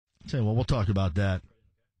Tell you what, we'll talk about that.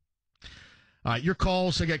 All right, your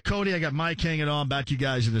calls. I got Cody, I got Mike hanging on. Back to you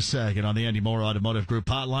guys in a second on the Andy Moore Automotive Group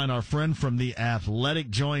hotline. Our friend from The Athletic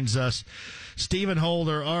joins us, Stephen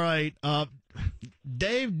Holder. All right,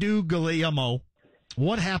 Dave DeGuglielmo.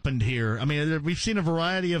 What happened here? I mean, we've seen a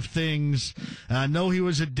variety of things. I know he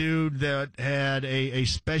was a dude that had a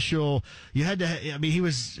special. You had to. I mean, he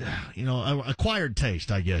was, acquired taste,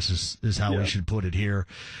 I guess, is how we should put it here.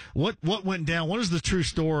 What went down? What is the true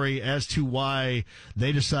story as to why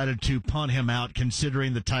they decided to punt him out,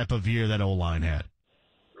 considering the type of year that O-line had?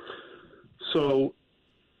 So,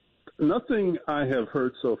 nothing I have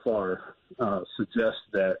heard so far suggests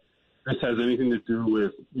that this has anything to do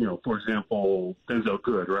with, for example, Denzel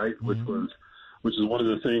Good, right? Mm-hmm. Which is one of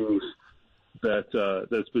the things that's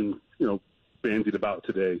been, bandied about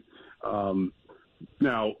today.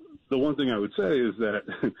 Now, the one thing I would say is that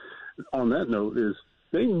on that note is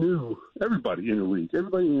they knew, everybody in the league,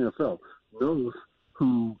 everybody in the NFL knows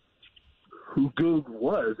who Good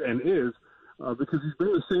was and is, because he's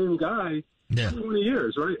been the same guy for 20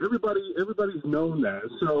 years, right? Everybody's known that.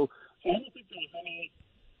 So I don't think there was any.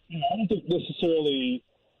 I don't think that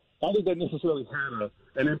necessarily had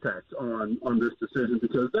an impact on this decision,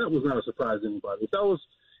 because that was not a surprise to anybody. If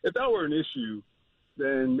that were an issue,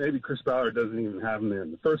 then maybe Chris Ballard doesn't even have him there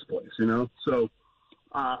in the first place, So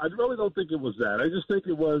I really don't think it was that. I just think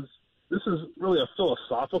this is really a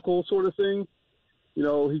philosophical sort of thing. He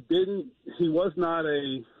was not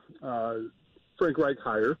a Frank Reich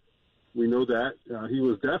hire. We know that. He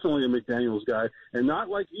was definitely a McDaniels guy, and not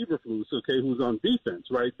like Eberflus, who's on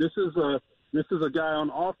defense, right? This is a guy on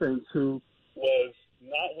offense who was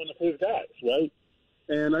not one of his guys, right?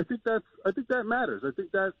 And I think that matters. I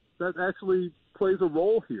think that actually plays a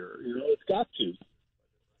role here. It's got to.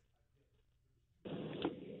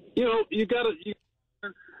 You gotta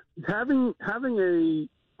having a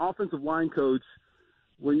offensive line coach,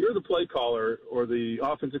 when you're the play caller or the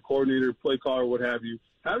offensive coordinator, play caller, what have you,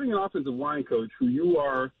 having an offensive line coach who you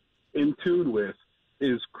are in tune with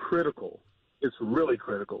is critical. It's really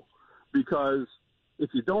critical, because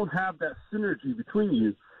if you don't have that synergy between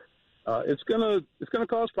you, it's gonna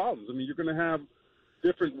cause problems. I mean, you're gonna have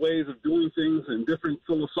different ways of doing things and different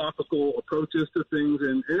philosophical approaches to things,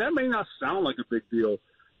 and that may not sound like a big deal,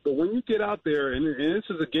 but when you get out there, and this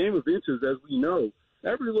is a game of inches, as we know,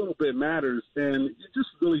 every little bit matters, and you just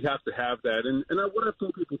really have to have that. And what I've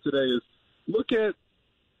told people today is, look at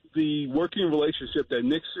the working relationship that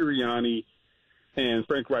Nick Sirianni and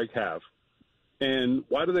Frank Reich have. And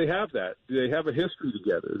why do they have that? They have a history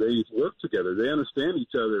together. They work together. They understand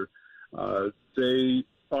each other. They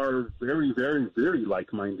are very, very, very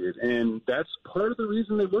like-minded. And that's part of the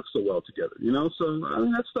reason they work so well together, So, I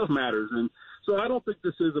mean, that stuff matters. And so I don't think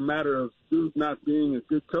this is a matter of Duke not being a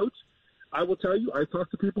good coach. I will tell you, I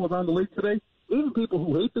talked to people around the league today, even people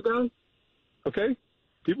who hate the guy, okay?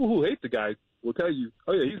 People who hate the guy will tell you,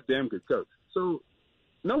 oh, yeah, he's a damn good coach. So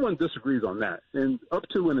no one disagrees on that, and up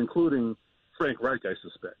to and including Frank Reich, I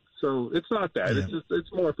suspect. So it's not that. Yeah.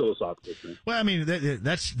 It's more philosophical thing. Well, I mean,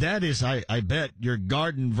 that is, I bet, your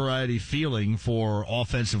garden variety feeling for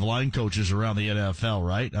offensive line coaches around the NFL,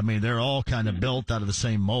 right? I mean, they're all kind of built out of the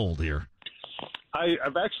same mold here.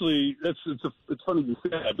 I've actually, it's funny you say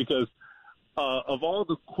that, because of all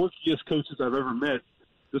the quirkiest coaches I've ever met,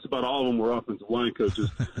 just about all of them were offensive line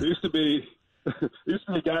coaches. There used to be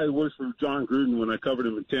a guy who works for John Gruden when I covered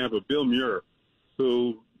him in Tampa, Bill Muir,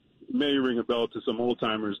 who may ring a bell to some old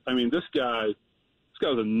timers. I mean, this guy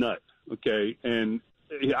was a nut, okay? And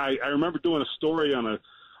I remember doing a story on a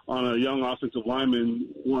young offensive lineman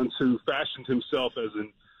once who fashioned himself as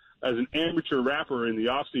an amateur rapper in the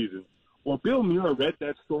off season. Well, Bill Muir read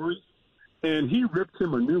that story, and he ripped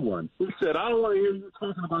him a new one. He said, "I don't want to hear you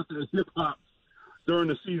talking about the hip hop during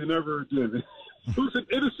the season ever again." It was an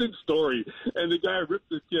innocent story, and the guy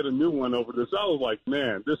ripped this kid a new one over this. I was like,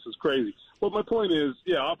 man, this is crazy. But my point is,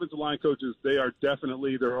 yeah, offensive line coaches, they are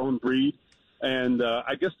definitely their own breed, and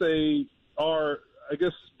I guess by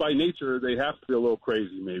nature they have to be a little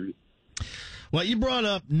crazy, maybe. Well, you brought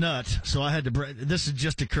up nut, so I had to. This has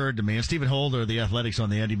just occurred to me. And Stephen Holder of the Athletics on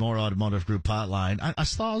the Andy Moore Automotive Group hotline. I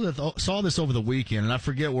saw this over the weekend, and I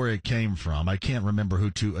forget where it came from. I can't remember who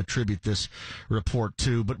to attribute this report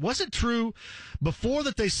to. But was it true before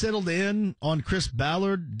that they settled in on Chris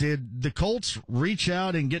Ballard? Did the Colts reach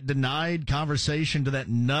out and get denied conversation to that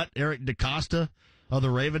nut Eric DeCosta of the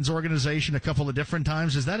Ravens organization a couple of different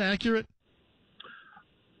times? Is that accurate?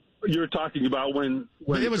 You're talking about when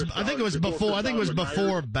it was. I think it was before. I think it was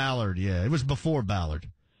before Ballard. Yeah, it was before Ballard.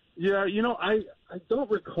 Yeah, I I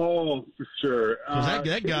don't recall for sure.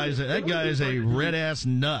 That guy is a red ass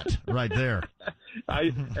nut right there.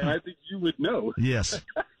 I think you would know. Yes.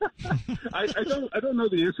 I don't know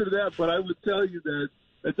the answer to that, but I would tell you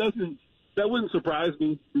that wouldn't surprise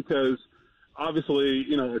me because obviously,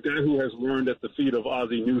 a guy who has learned at the feet of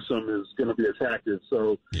Ozzie Newsome is going to be attractive.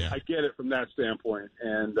 So yeah. I get it from that standpoint,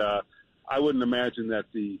 and I wouldn't imagine that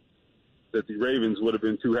the Ravens would have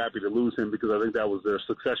been too happy to lose him because I think that was their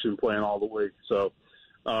succession plan all the way. So,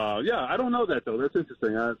 I don't know that, though. That's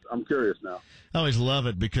interesting. I'm curious now. I always love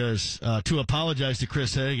it because to apologize to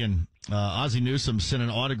Chris Hagan, Ozzie Newsome sent an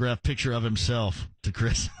autographed picture of himself to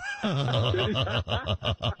Chris.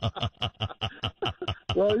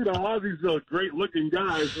 Well, Ozzie's a great-looking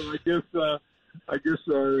guy, so I guess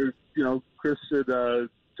Chris should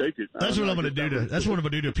take it. That's what I'm going to do that's what I'm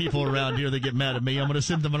going to do to people around here that get mad at me. I'm going to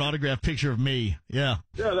send them an autographed picture of me. Yeah.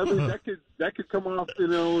 Yeah, that could come off,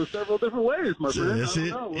 several different ways, my friend.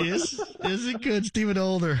 Yes, is it good? Stephen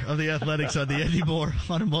Older of the Athletics on the Andy Moore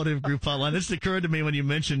Automotive Group hotline. This occurred to me when you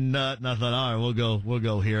mentioned nut, and I thought, all right, we'll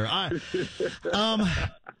go here.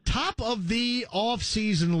 Top of the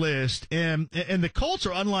off-season list, and the Colts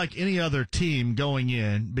are unlike any other team going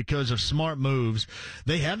in because of smart moves.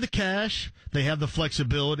 They have the cash, they have the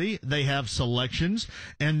flexibility, they have selections,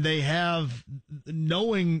 and they have,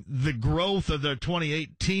 knowing the growth of the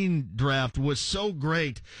 2018 draft was so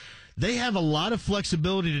great, they have a lot of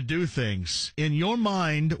flexibility to do things. In your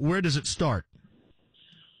mind, where does it start?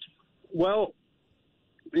 Well,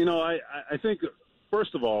 I think,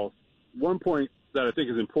 first of all, one point that I think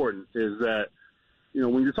is important is that,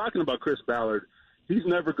 when you're talking about Chris Ballard, he's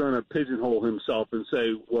never going to pigeonhole himself and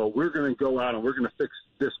say, well, we're going to go out and we're going to fix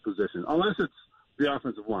this position, unless it's the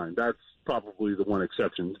offensive line. That's probably the one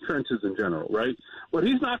exception, trenches in general, right? But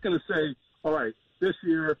he's not going to say, all right, this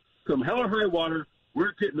year, come hell or high water,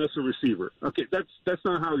 we're getting us a receiver. Okay, that's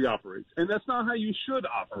not how he operates. And that's not how you should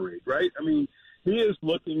operate, right? I mean, he is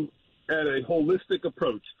looking at a holistic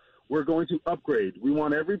approach. We're going to upgrade. We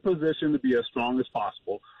want every position to be as strong as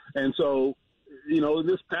possible. And so, in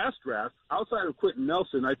this past draft, outside of Quentin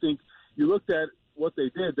Nelson, I think you looked at what they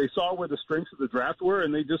did. They saw where the strengths of the draft were,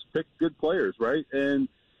 and they just picked good players, right? And,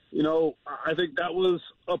 I think that was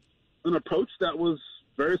an approach that was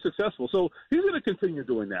very successful. So he's going to continue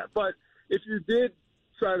doing that. But if you did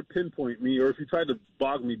try to pinpoint me or if you tried to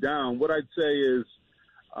bog me down, what I'd say is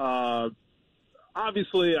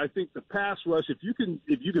obviously I think the pass rush, if you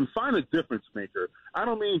can find a difference maker, I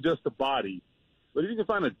don't mean just the body, but if you can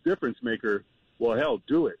find a difference maker, well, hell,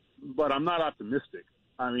 do it. But I'm not optimistic.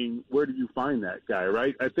 I mean, where do you find that guy,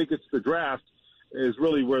 right? I think it's the draft is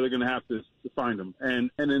really where they're going to have to find him.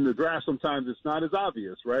 And in the draft, sometimes it's not as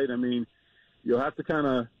obvious, right? I mean, you'll have to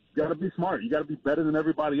got to be smart. You got to be better than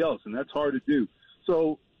everybody else, and that's hard to do.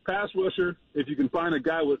 So pass rusher, if you can find a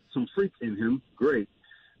guy with some freak in him, great.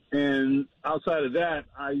 And outside of that,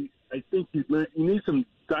 I think you need some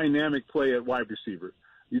dynamic play at wide receiver.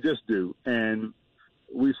 You just do. And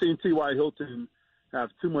we've seen T.Y. Hilton have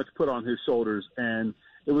too much put on his shoulders, and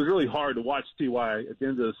it was really hard to watch T.Y. at the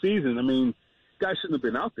end of the season. I mean, guy shouldn't have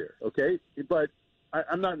been out there, okay? But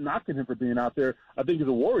I'm not knocking him for being out there. I think he's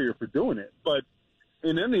a warrior for doing it. But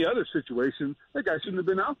in any other situation, that guy shouldn't have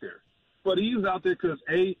been out there. But he was out there because,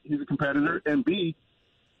 A, he's a competitor, and B,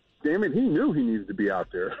 damn it, he knew he needed to be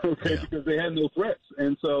out there, okay, because they had no threats.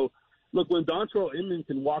 And so, look, when Dontrell Inman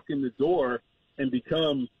can walk in the door and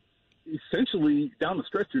become essentially down the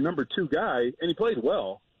stretch your number 2 guy, and he played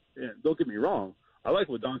well, and don't get me wrong, I like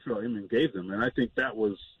what Dontrell Inman gave them, and I think that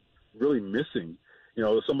was really missing,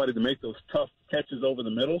 somebody to make those tough catches over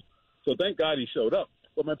the middle. So thank God he showed up.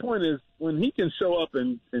 But my point is, when he can show up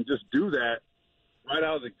and just do that right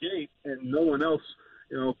out of the gate and no one else,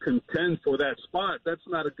 contend for that spot, that's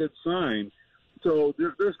not a good sign. So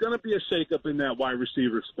there's going to be a shakeup in that wide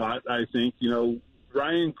receiver spot, I think.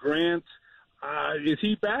 Ryan Grant, is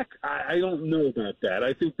he back? I don't know about that.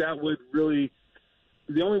 I think that would really –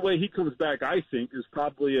 the only way he comes back, I think, is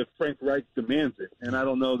probably if Frank Reich demands it. And I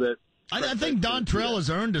don't know that – I think Dontrell has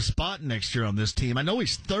earned a spot next year on this team. I know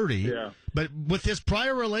he's 30, but with his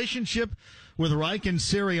prior relationship with Reich and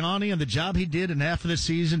Sirianni and the job he did in half of the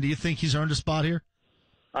season, do you think he's earned a spot here?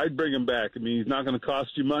 I'd bring him back. I mean, he's not going to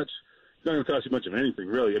cost you much. He's not going to cost you much of anything,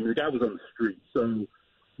 really. I mean, the guy was on the street. So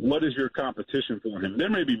what is your competition for him? There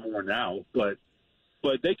may be more now, but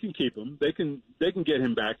they can keep him. They can get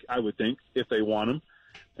him back, I would think, if they want him.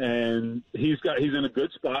 And he's in a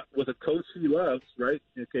good spot with a coach he loves, right?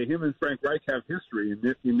 Okay, him and Frank Reich have history, and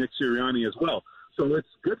Nick Sirianni as well. So it's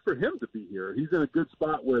good for him to be here. He's in a good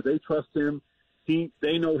spot where they trust him.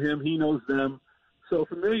 They know him. He knows them. So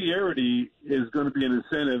familiarity is going to be an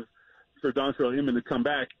incentive for Dontrell Inman to come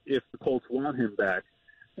back if the Colts want him back.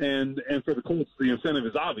 And for the Colts, the incentive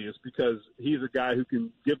is obvious because he's a guy who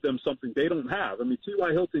can give them something they don't have. I mean,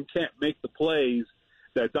 T.Y. Hilton can't make the plays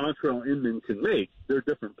that Dontrell Inman can make. They're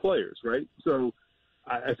different players, right? So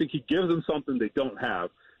I think he gives them something they don't have.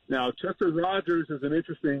 Now, Chester Rogers is an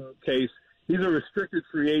interesting case. He's a restricted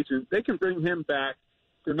free agent. They can bring him back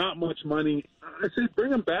for not much money. I say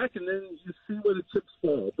bring him back and then you see where the chips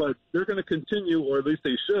fall. But they're going to continue, or at least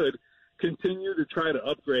they should, continue to try to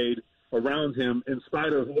upgrade around him in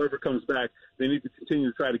spite of whoever comes back. They need to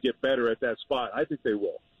continue to try to get better at that spot. I think they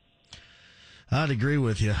will. I'd agree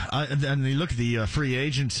with you. And you look at the free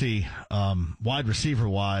agency wide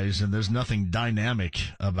receiver-wise, and there's nothing dynamic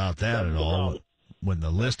about that at all. When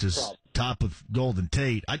the list is top of Golden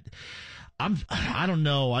Tate, I don't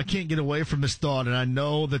know. I can't get away from this thought, and I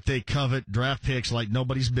know that they covet draft picks like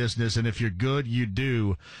nobody's business, and if you're good, you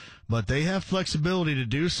do. But they have flexibility to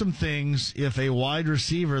do some things if a wide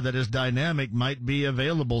receiver that is dynamic might be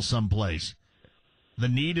available someplace. The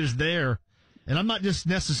need is there. And I'm not just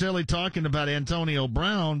necessarily talking about Antonio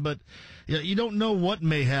Brown, but you don't know what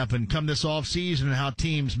may happen come this offseason and how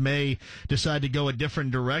teams may decide to go a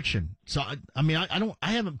different direction. So, I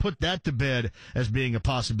haven't put that to bed as being a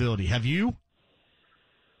possibility. Have you?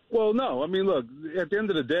 Well, no. I mean, look, at the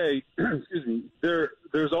end of the day, excuse me,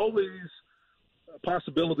 there's always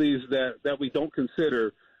possibilities that we don't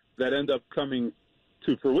consider that end up coming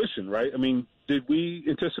to fruition, right? I mean, did we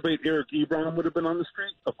anticipate Eric Ebron would have been on the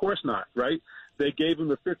street? Of course not, right? They gave him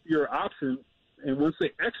the fifth-year option, and once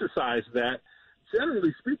they exercise that,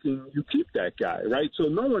 generally speaking, you keep that guy, right? So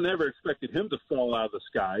no one ever expected him to fall out of the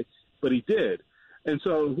sky, but he did. And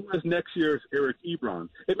so who is next year's Eric Ebron?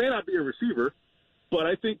 It may not be a receiver, but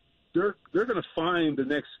I think they're going to find the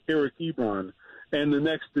next Eric Ebron and the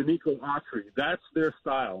next Danico Autry. That's their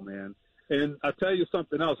style, man. And I'll tell you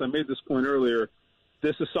something else. I made this point earlier.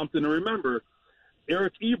 This is something to remember.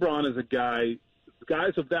 Eric Ebron is a guy,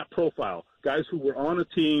 guys of that profile, guys who were on a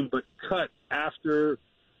team but cut after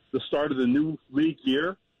the start of the new league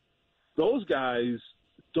year. Those guys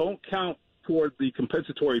don't count toward the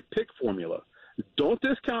compensatory pick formula. Don't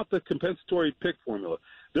discount the compensatory pick formula.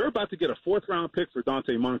 They're about to get a fourth-round pick for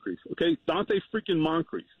Dante Moncrief, okay? Dante freaking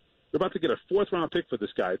Moncrief. They're about to get a fourth-round pick for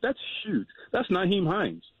this guy. That's huge. That's Nyheim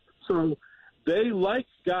Hines. So they like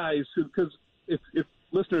guys who, because if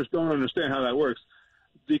listeners don't understand how that works,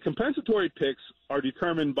 the compensatory picks are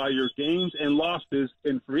determined by your gains and losses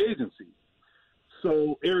in free agency.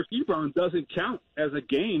 So Eric Ebron doesn't count as a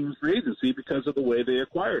gain in free agency because of the way they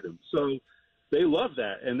acquired him. So they love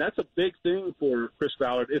that, and that's a big thing for Chris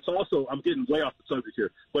Ballard. It's also, I'm getting way off the subject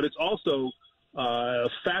here, but it's also a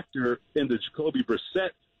factor in the Jacoby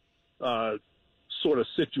Brissett sort of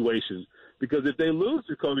situation, because if they lose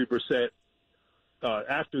Jacoby Brissett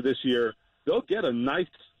after this year, they'll get a nice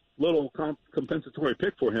little compensatory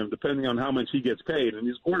pick for him, depending on how much he gets paid. And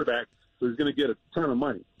he's a quarterback, so he's going to get a ton of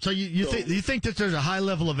money. So you think that there's a high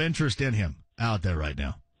level of interest in him out there right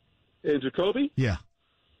now? In Jacoby? Yeah.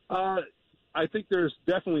 I think there's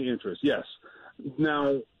definitely interest, yes.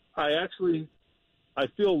 Now, I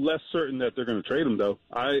feel less certain that they're going to trade him, though.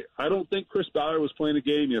 I don't think Chris Ballard was playing a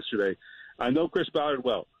game yesterday. I know Chris Ballard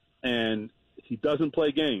well, and he doesn't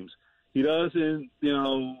play games. He doesn't,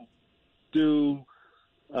 do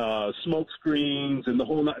smoke screens and the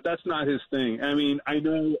whole – that's not his thing. I mean, I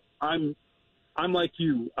know I'm like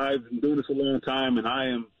you. I've been doing this a long time, and I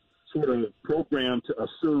am sort of programmed to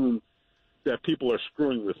assume that people are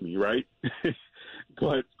screwing with me, right?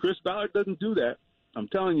 But Chris Ballard doesn't do that. I'm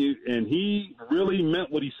telling you, and he really meant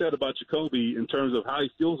what he said about Jacoby in terms of how he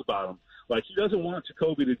feels about him. Like, he doesn't want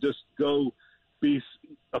Jacoby to just go be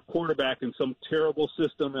a quarterback in some terrible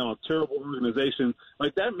system and a terrible organization.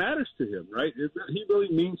 Like, that matters to him, right? He really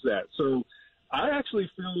means that. So I actually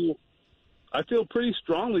feel pretty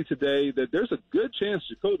strongly today that there's a good chance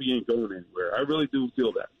Jacoby ain't going anywhere. I really do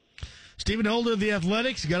feel that. Stephen Holder of The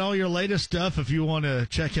Athletics, got all your latest stuff if you want to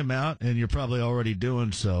check him out, and you're probably already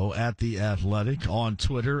doing so at The Athletic on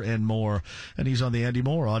Twitter and more. And he's on the Andy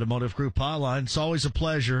Moore Automotive Group hotline. It's always a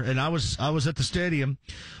pleasure. And I was at the stadium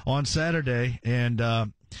on Saturday, and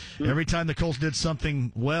every time the Colts did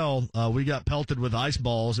something well, we got pelted with ice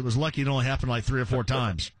balls. It was lucky it only happened like 3 or 4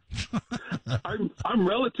 times. I'm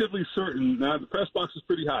relatively certain. Now, the press box is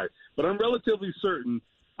pretty high, but I'm relatively certain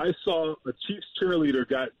I saw a Chiefs cheerleader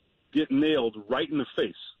get nailed right in the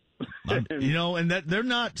face. And that they're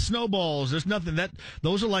not snowballs. There's nothing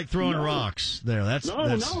those are like throwing rocks there.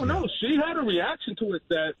 No. She had a reaction to it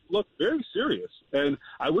that looked very serious, and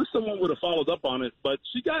I wish someone would have followed up on it. But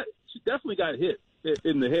she definitely got hit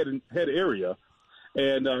in the head area,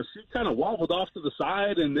 and she kind of wobbled off to the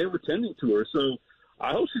side, and they were tending to her. So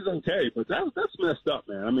I hope she's okay, but that's messed up,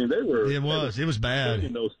 man. I mean, it was bad.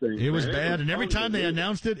 Those things, it was bad, and every time they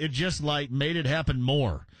announced it, it just like made it happen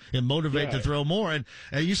more and motivate to throw more. And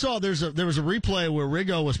you saw there was a replay where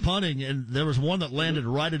Riggo was punting, and there was one that landed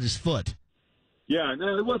right at his foot. Yeah,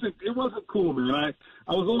 no, it wasn't cool, man.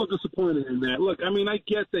 I was a little disappointed in that. Look, I mean, I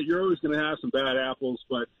get that you're always going to have some bad apples,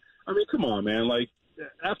 but I mean, come on, man. Like,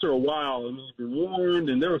 after a while, I mean, you've been warned,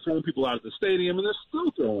 and they were throwing people out of the stadium, and they're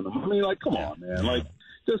still throwing them. I mean, like, come on, man. Like,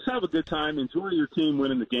 just have a good time, enjoy your team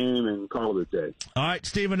winning the game, and call it a day. All right,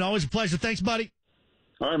 Stephen, always a pleasure. Thanks, buddy.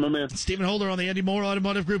 All right, my man. Stephen Holder on the Andy Moore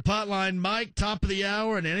Automotive Group hotline. Mike, top of the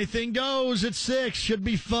hour, and anything goes at 6. Should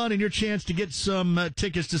be fun, and your chance to get some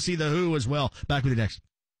tickets to see The Who as well. Back with you next.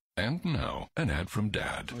 And now, an ad from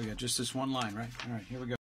Dad. Oh, yeah, just this one line, right? All right, here we go.